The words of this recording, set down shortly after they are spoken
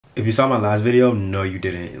if you saw my last video, no you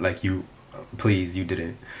didn't. Like, you, please, you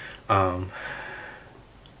didn't.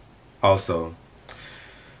 Also,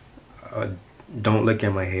 don't look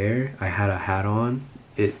at my hair. I had a hat on.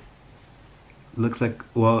 It looks like,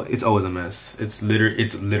 well, it's always a mess. It's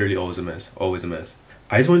literally always a mess. Always a mess.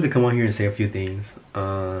 I just wanted to come on here and say a few things.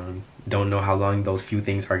 Don't know how long those few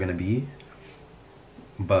things are gonna be,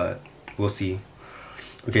 but we'll see.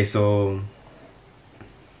 Okay, so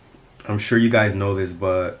I'm sure you guys know this,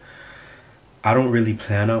 but I don't really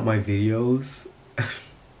plan out my videos.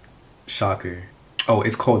 Shocker. Oh,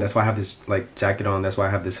 it's cold. That's why I have this like jacket on. That's why I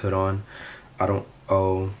have this hood on. I don't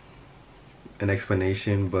owe an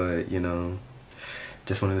explanation, but you know,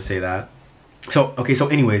 just wanted to say that. So, okay, so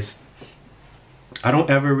anyways, I don't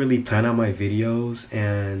ever really plan out my videos,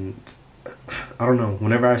 and I don't know,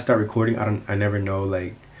 whenever I start recording, I never know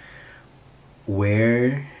like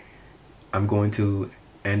where I'm going to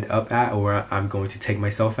end up at, or where I'm going to take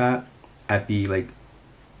myself at the like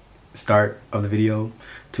start of the video,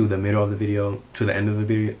 to the middle of the video, to the end of the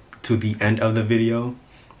video, to the end of the video.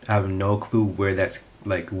 I have no clue where that's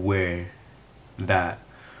like, where that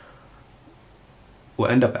will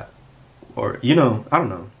end up at, or you know, I don't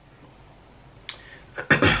know.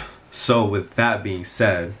 So with that being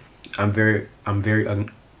said, I am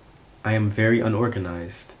very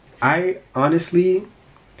unorganized. I honestly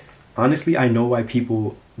I know why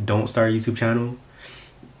people don't start a YouTube channel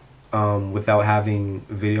without having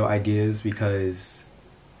video ideas, because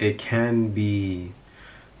it can be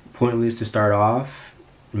pointless to start off,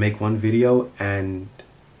 make one video, and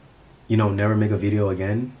you know, never make a video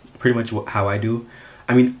again. Pretty much how I do.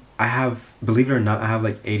 I mean, I have, believe it or not, I have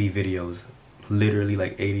like 80 videos, literally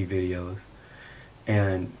like 80 videos,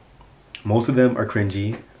 and most of them are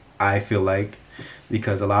cringy, I feel like,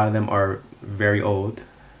 because a lot of them are very old,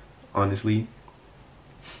 honestly,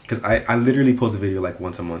 because I literally post a video like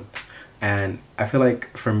once a month, and I feel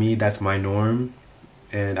like for me that's my norm.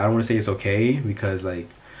 And I don't want to say it's okay, because like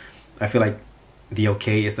I feel like the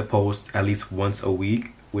okay is to post at least once a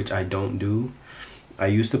week, which I don't do. I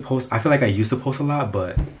used to post, I feel like I used to post a lot,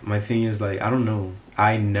 but my thing is like, I don't know,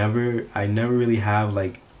 I never really have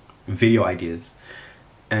like video ideas.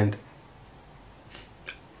 And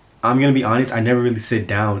I'm gonna be honest, I never really sit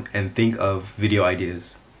down and think of video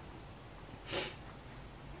ideas,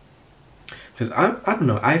 because I don't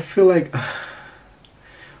know, I feel like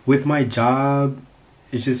with my job,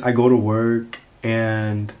 it's just I go to work,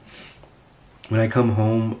 and when I come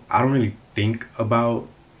home, I don't really think about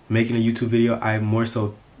making a YouTube video. I more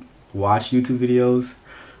so watch YouTube videos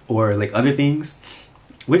or like other things,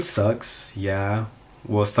 which sucks. Yeah,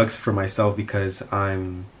 well, it sucks for myself, because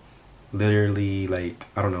I'm literally like,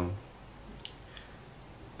 I don't know,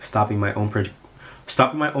 stopping my own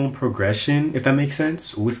progression, if that makes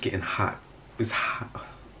sense. Ooh, it's getting hot. It's hot.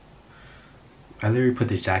 I literally put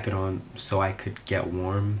this jacket on so I could get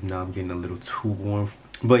warm. Now I'm getting a little too warm.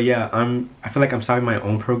 But yeah, I feel like I'm stopping my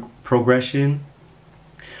own progression.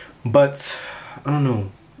 But I don't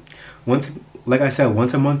know. Like I said,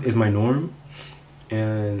 once a month is my norm,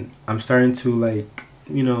 and I'm starting to like,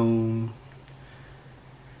 you know,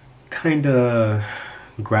 kind of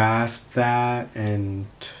grasp that and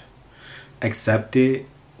accept it,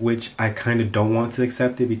 which I kind of don't want to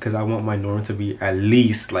accept it, because I want my norm to be at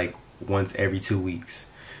least like once every 2 weeks,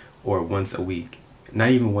 or once a week.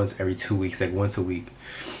 Not even once every 2 weeks, like once a week.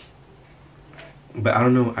 But I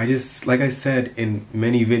don't know, I just, like I said in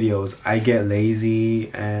many videos, I get lazy,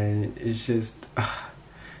 and it's just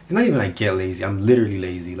it's not even I get lazy, I'm literally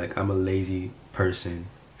lazy. Like, I'm a lazy person,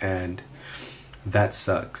 and that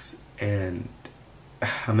sucks. And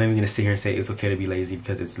I'm not even gonna sit here and say it's okay to be lazy,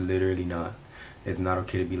 because it's literally not. It's not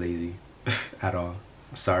okay to be lazy at all.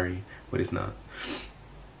 I'm sorry, but it's not.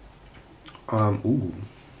 Ooh,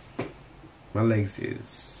 my legs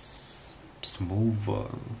is smooth.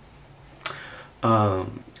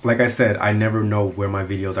 Like I said, I never know where my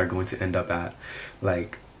videos are going to end up at.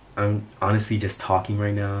 Like, I'm honestly just talking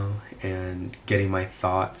right now and getting my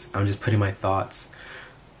thoughts. I'm just putting my thoughts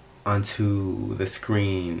onto the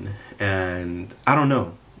screen, and I don't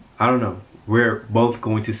know. We're both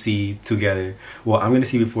going to see together. Well, I'm gonna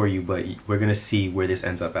see before you, but we're gonna see where this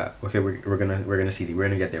ends up at. Okay, we're gonna see. We're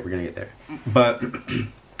gonna get there. But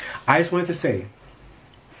I just wanted to say,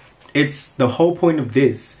 it's the whole point of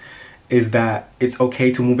this is that it's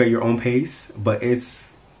okay to move at your own pace, but it's,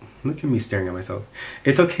 look at me staring at myself.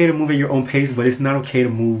 It's okay to move at your own pace, but it's not okay to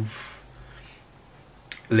move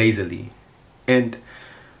lazily. And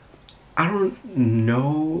I don't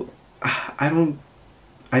know.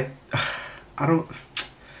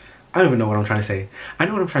 I don't even know what I'm trying to say. I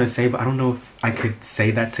know what I'm trying to say, but I don't know if I could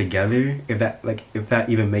say that together. If that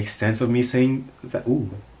even makes sense of me saying that. Ooh.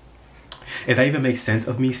 If that even makes sense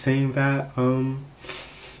of me saying that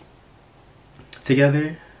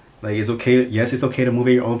together. Like, it's okay. Yes, it's okay to move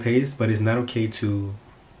at your own pace, but it's not okay to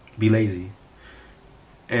be lazy.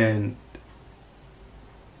 And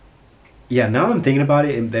yeah, now I'm thinking about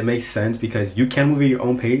it, that makes sense, because you can move at your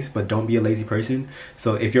own pace, but don't be a lazy person.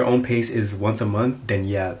 So if your own pace is once a month, then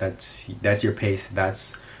yeah, that's your pace.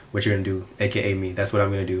 That's what you're gonna do, aka me. That's what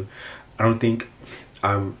I'm gonna do. I don't think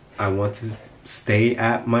I want to stay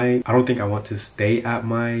at my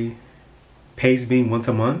pace being once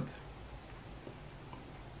a month.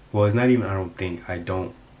 Well, it's not even I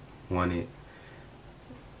don't want it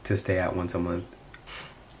to stay at once a month.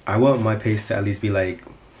 I want my pace to at least be like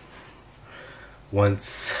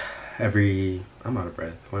once every, I'm out of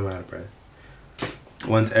breath. Why am I out of breath?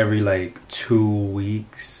 Once every like 2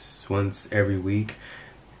 weeks, once every week.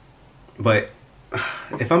 But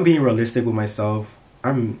if I'm being realistic with myself,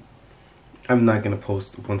 I'm not gonna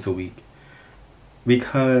post once a week,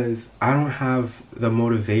 because I don't have the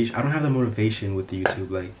motivation with YouTube.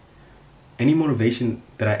 Like, any motivation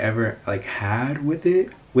that I ever like had with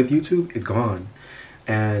YouTube, it's gone.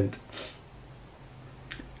 And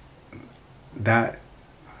that,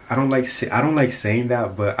 I don't like saying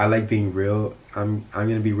that, but I like being real. I'm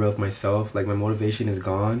gonna be real with myself. Like, my motivation is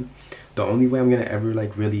gone. The only way I'm gonna ever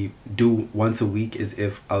like really do once a week is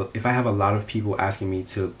if I have a lot of people asking me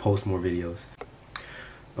to post more videos.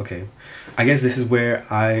 Okay, I guess this is where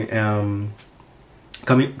I am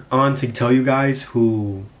coming on to tell you guys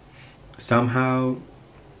who somehow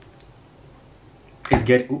is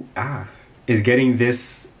getting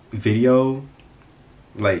this video,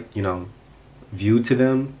 like, you know, viewed to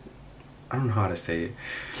them. I don't know how to say it.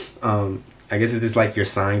 I guess it's just like your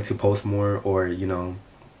sign to post more, or, you know,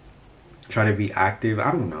 try to be active.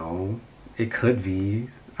 I don't know. It could be.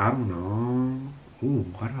 I don't know. Ooh,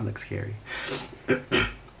 why do I look scary?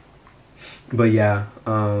 But yeah,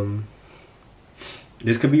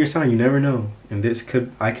 this could be your sign. You never know. And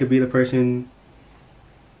I could be the person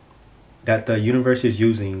that the universe is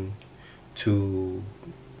using to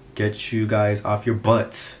get you guys off your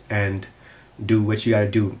butts and do what you gotta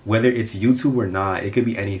do. Whether it's YouTube or not, it could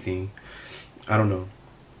be anything. I don't know.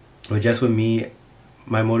 But just with me,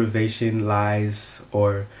 my motivation lies,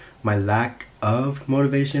 or my lack of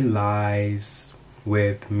motivation lies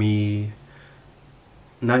with me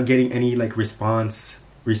not getting any like response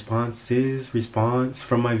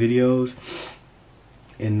from my videos,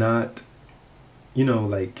 and not, you know,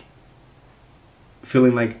 like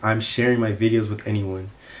feeling like I'm sharing my videos with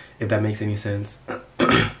anyone, if that makes any sense.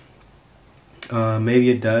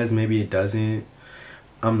 Maybe it does, maybe it doesn't.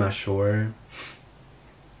 I'm not sure.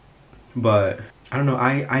 But I don't know.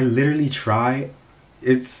 I literally try.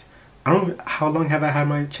 How long have I had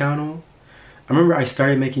my channel? I remember I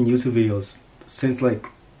started making YouTube videos since like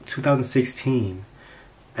 2016,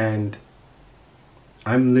 and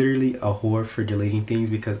I'm literally a whore for deleting things,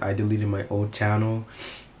 because I deleted my old channel.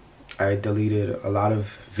 I deleted a lot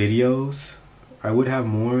of videos. I would have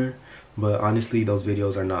more, but honestly, those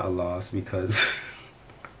videos are not a loss, because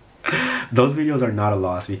those videos are not a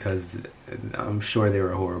loss because I'm sure they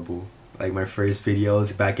were horrible. Like, my first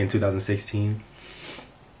videos back in 2016,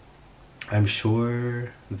 I'm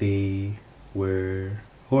sure they were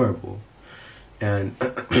horrible. And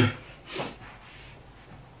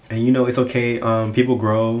and you know, it's okay. People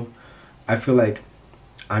grow. I feel like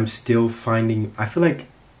I'm still finding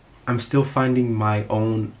my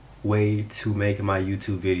own way to make my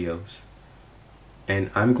YouTube videos, and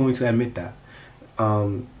I'm going to admit that.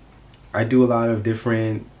 I do a lot of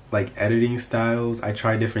different like editing styles. I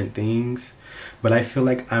try different things, but I feel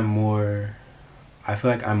like I'm more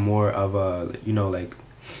of a, you know, like,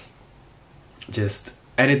 just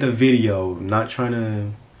edit the video, not trying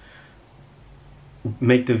to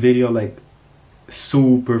make the video like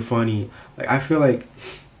super funny. Like, I feel like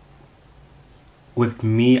with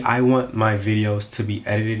me, I want my videos to be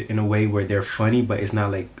edited in a way where they're funny, but it's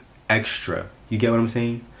not like extra. You get what I'm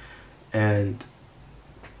saying? And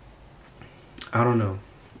I don't know.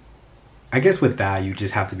 I guess with that, you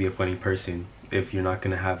just have to be a funny person if you're not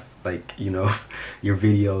gonna have, like, you know, your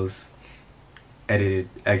videos edited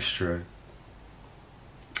extra.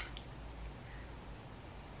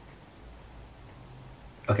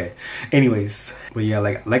 Okay, anyways, but yeah,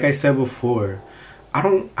 like I said before, I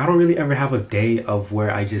don't really ever have a day of where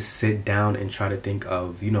I just sit down and try to think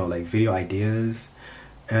of, you know, like, video ideas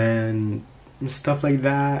and stuff like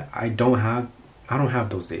that. I don't have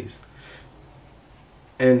those days.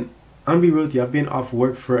 And I'm gonna be real with you, I've been off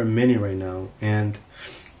work for a minute right now, and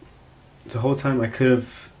the whole time I could have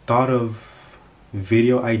thought of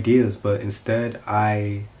video ideas, but instead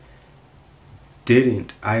I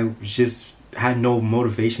didn't. I just had no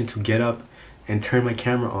motivation to get up and turn my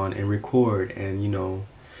camera on and record and, you know,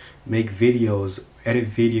 make videos,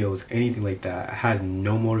 edit videos, anything like that. I had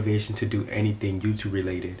no motivation to do anything YouTube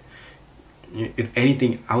related. If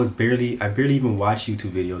anything, I barely even watch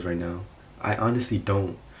YouTube videos right now. I honestly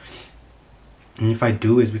don't. And if I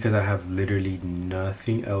do, it's because I have literally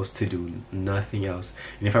nothing else to do, nothing else.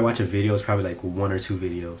 And if I watch a video, it's probably like 1 or 2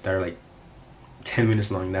 videos that are like 10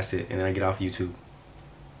 minutes long. That's it, and then I get off YouTube.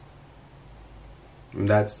 And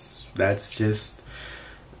that's just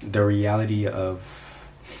the reality of,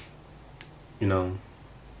 you know,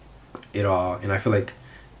 it all. And I feel like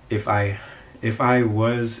if I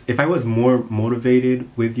was more motivated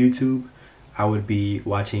with YouTube, I would be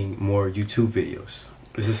watching more YouTube videos.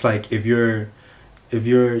 It's just like if you're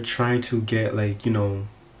trying to get, like, you know,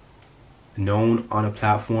 known on a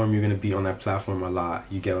platform, you're gonna be on that platform a lot.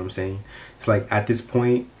 You get what I'm saying? It's like at this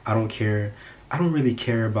point, I don't really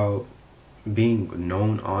care about being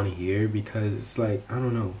known on here, because it's like, I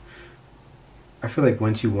don't know, I feel like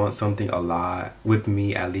once you want something a lot, with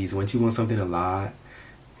me at least, once you want something a lot,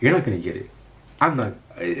 you're not gonna get it. I'm not.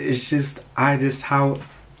 It's just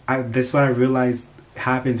that's what I realized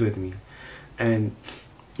happens with me. And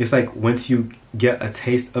it's like once you get a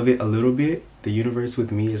taste of it a little bit, the universe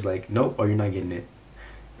with me is like, nope, or you're not getting it.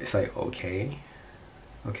 It's like, okay.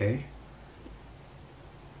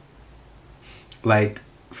 Like,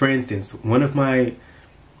 for instance, one of my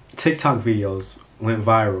TikTok videos went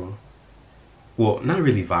viral. Well, not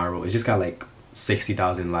really viral. It just got like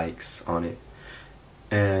 60,000 likes on it.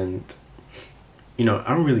 And, you know,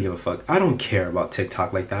 I don't really give a fuck. I don't care about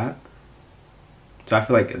TikTok like that. So I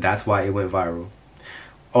feel like that's why it went viral.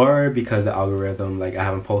 Or because the algorithm, like, I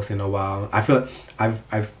haven't posted in a while. I feel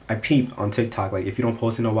like I peeped on TikTok, like, if you don't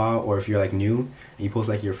post in a while, or if you're like new and you post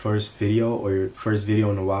like your first video or your first video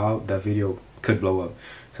in a while, that video could blow up.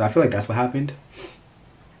 So I feel like that's what happened.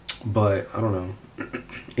 But I don't know.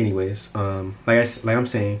 Anyways, like I'm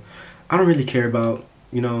saying, I don't really care about,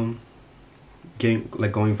 you know, going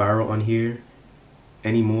viral on here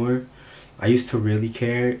anymore. I used to really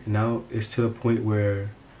care. Now it's to the point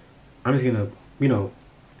where I'm just gonna, you know,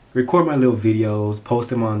 record my little videos, post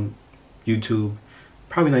them on YouTube,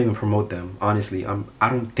 probably not even promote them. Honestly, I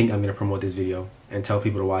don't think I'm gonna promote this video and tell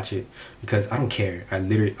people to watch it, because I don't care. I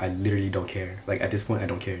literally don't care. Like, at this point, I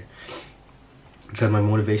don't care, because my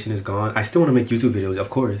motivation is gone. I still want to make YouTube videos, of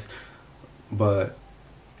course, but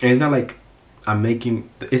it's not like I'm making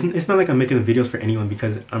the videos for anyone,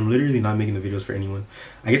 because I'm literally not making the videos for anyone.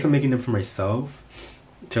 I guess I'm making them for myself,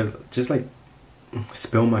 to just like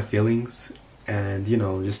spill my feelings and, you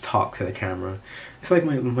know, just talk to the camera. It's like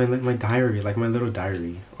my diary, like my little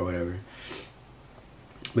diary or whatever.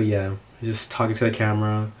 But yeah, just talking to the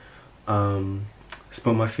camera,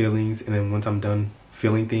 spill my feelings, and then once I'm done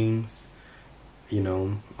feeling things, you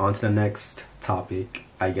know, on to the next topic,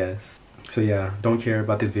 I guess. So yeah, don't care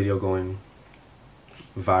about this video going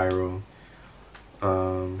viral.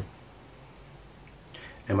 Am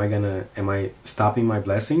I stopping my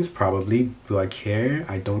blessings? Probably. Do I care?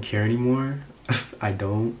 I don't care anymore. I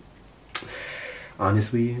don't,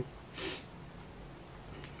 honestly.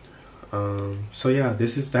 So yeah, I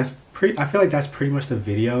feel like that's pretty much the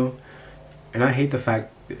video. And I hate the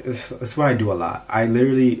fact, it's what I do a lot. I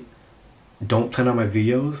literally don't plan out my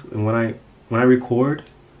videos, and when I record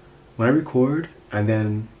and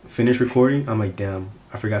then finish recording, I'm like, damn,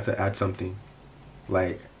 I forgot to add something.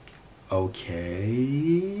 Like,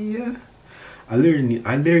 okay, I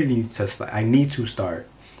literally need to start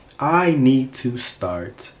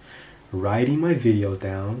writing my videos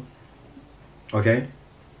down, okay,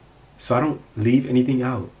 so I don't leave anything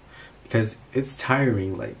out, because it's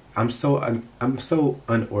tiring. Like, I'm so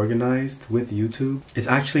unorganized with YouTube. It's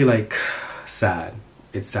actually like sad.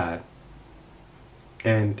 It's sad.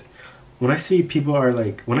 And when I see that people are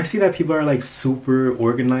like super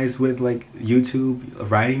organized with like YouTube,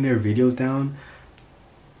 writing their videos down,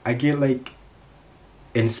 I get like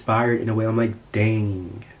inspired in a way. I'm like,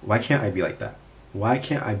 dang, why can't I be like that? Why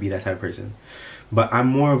can't I be that type of person? But I'm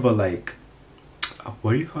more of a, like,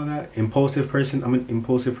 what do you call that? Impulsive person. I'm an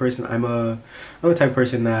impulsive person. I'm the type of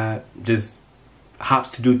person that just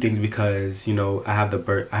hops to do things because, you know, I have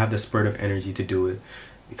the spurt of energy to do it,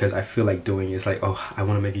 because I feel like doing it. It's like, oh, I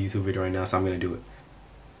want to make a YouTube video right now, so I'm gonna do it.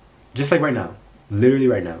 Just like right now, literally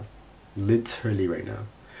right now,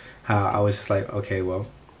 how I was just like, okay, well,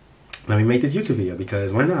 let me make this YouTube video,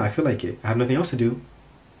 because why not? I feel like it. I have nothing else to do.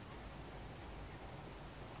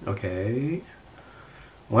 Okay,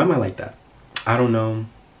 why am I like that? I don't know.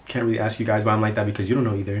 can't really ask you guys why I'm like that because you don't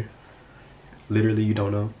know either. Literally, you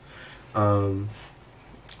don't know.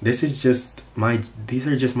 This is just these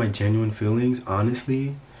are just my genuine feelings,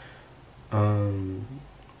 honestly. Don't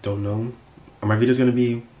know. Are my videos gonna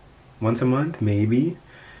be once a month? Maybe.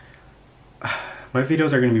 My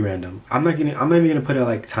videos are gonna be random. I'm not even gonna put a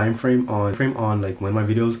like time frame on like when my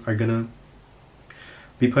videos are gonna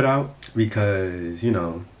be put out, because you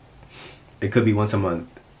know, it could be once a month,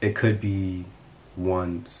 it could be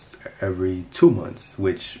once every 2 months,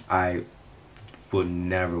 which I would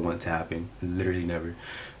never want to happen. Literally never.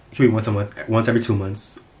 It could be once a month, once every 2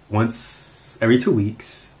 months, once every 2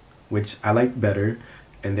 weeks, which I like better,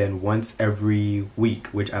 and then once every week,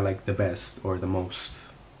 which I like the best or the most.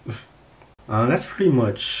 That's pretty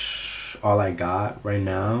much all I got right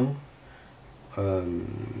now.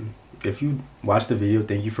 If you watched the video,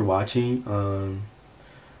 thank you for watching.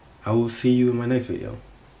 I will see you in my next video.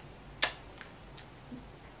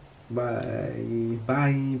 Bye.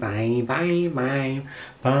 Bye. Bye. Bye. Bye.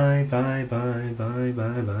 Bye. Bye. Bye. Bye.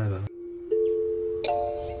 Bye. Bye. Bye.